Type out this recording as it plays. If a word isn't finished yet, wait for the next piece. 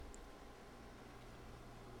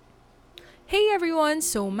Hey everyone,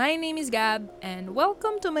 so my name is Gab and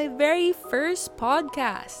welcome to my very first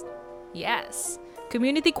podcast. Yes,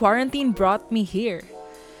 community quarantine brought me here.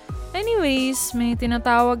 Anyways, may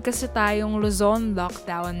tinatawag kasi tayong Luzon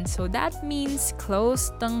lockdown, so that means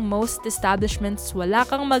closed ang most establishments, wala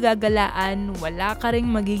kang magagalaan, wala ka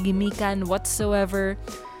ring magigimikan whatsoever.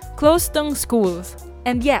 Closed ang schools.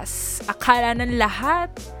 And yes, akala ng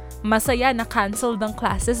lahat masaya na canceled ang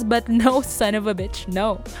classes, but no, son of a bitch,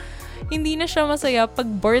 no. Hindi na siya masaya pag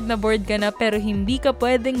bored na bored ka na pero hindi ka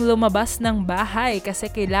pwedeng lumabas ng bahay kasi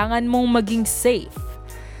kailangan mong maging safe.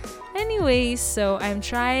 Anyways, so I'm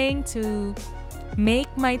trying to make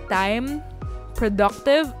my time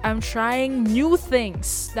productive. I'm trying new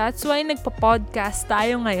things. That's why nagpa-podcast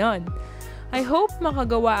tayo ngayon. I hope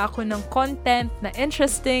makagawa ako ng content na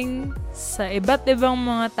interesting sa iba't ibang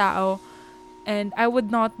mga tao. And I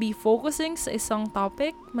would not be focusing sa isang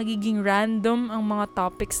topic. Magiging random ang mga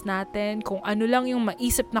topics natin. Kung ano lang yung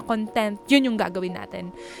maisip na content, yun yung gagawin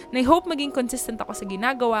natin. And I hope maging consistent ako sa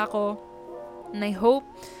ginagawa ko. And I hope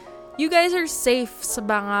you guys are safe sa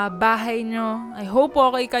mga bahay nyo. I hope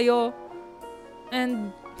okay kayo.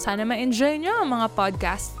 And sana ma-enjoy nyo ang mga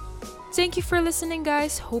podcast. Thank you for listening,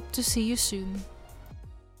 guys. Hope to see you soon.